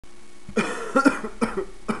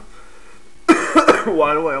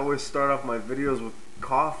Why do I always start off my videos with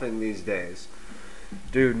coughing these days?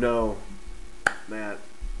 Dude, no. Matt,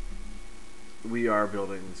 we are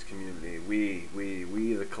building this community. We,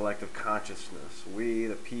 the collective consciousness. We,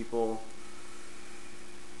 the people.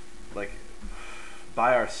 Like,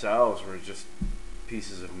 by ourselves, we're just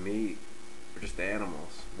pieces of meat. We're just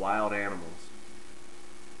animals. Wild animals.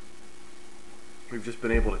 We've just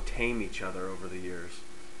been able to tame each other over the years.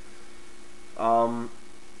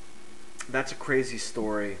 That's a crazy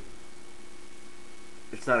story.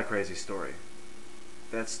 It's not a crazy story.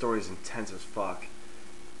 That story's intense as fuck.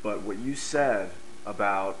 But what you said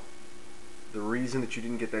about the reason that you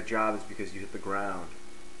didn't get that job is because you hit the ground,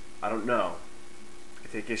 I don't know. I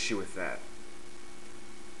take issue with that.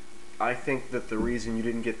 I think that the reason you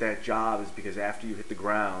didn't get that job is because after you hit the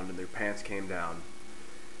ground and their pants came down,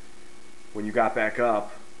 when you got back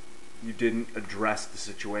up, you didn't address the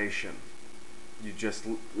situation. You just,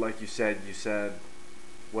 like you said,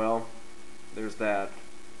 well, there's that,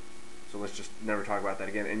 so let's just never talk about that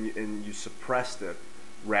again. And you suppressed it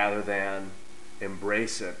rather than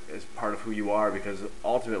embrace it as part of who you are, because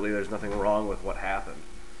ultimately there's nothing wrong with what happened.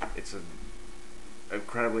 It's an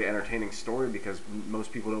incredibly entertaining story because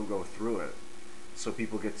most people don't go through it. So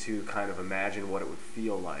people get to kind of imagine what it would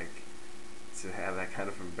feel like to have that kind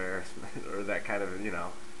of embarrassment or that kind of,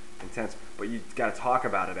 intense. But you got to talk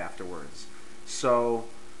about it afterwards. So,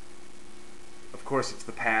 of course, it's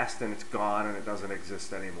the past and it's gone and it doesn't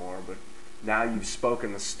exist anymore. But now you've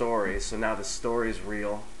spoken the story, so now the story's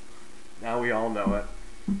real. Now we all know it.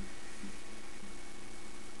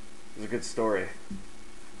 It's a good story.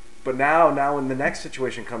 But now when the next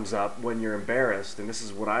situation comes up, when you're embarrassed, and this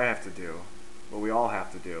is what I have to do, what we all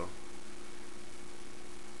have to do,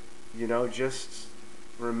 just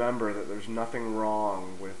remember that there's nothing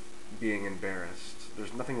wrong with being embarrassed.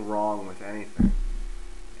 There's nothing wrong with anything.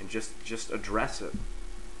 And just address it.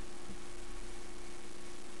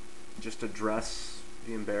 Just address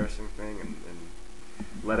the embarrassing thing and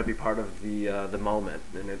let it be part of the moment.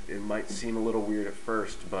 And it might seem a little weird at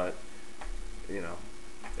first, but it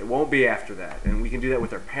won't be after that. And we can do that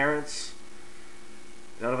with our parents.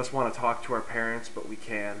 None of us want to talk to our parents, but we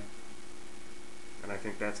can. And I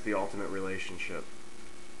think that's the ultimate relationship.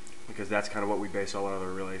 Because that's kind of what we base all our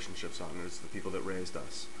other relationships on, is the people that raised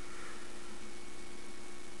us.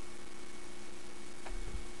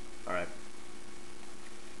 Alright.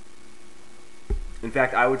 In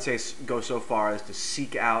fact, I would say go so far as to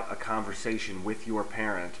seek out a conversation with your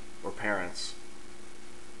parent or parents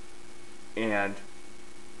and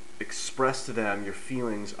express to them your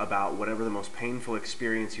feelings about whatever the most painful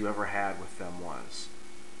experience you ever had with them was.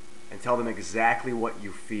 And tell them exactly what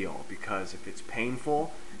you feel, because if it's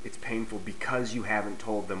painful because you haven't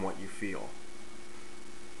told them what you feel.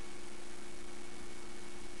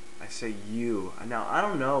 I say you. Now, I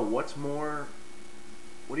don't know, what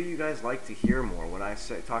do you guys like to hear more? When I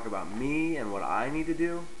talk about me and what I need to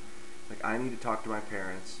do, like I need to talk to my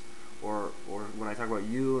parents, or when I talk about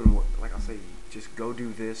you and I'll say, just go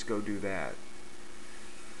do this, go do that.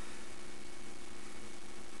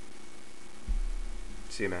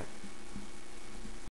 See you, Matt.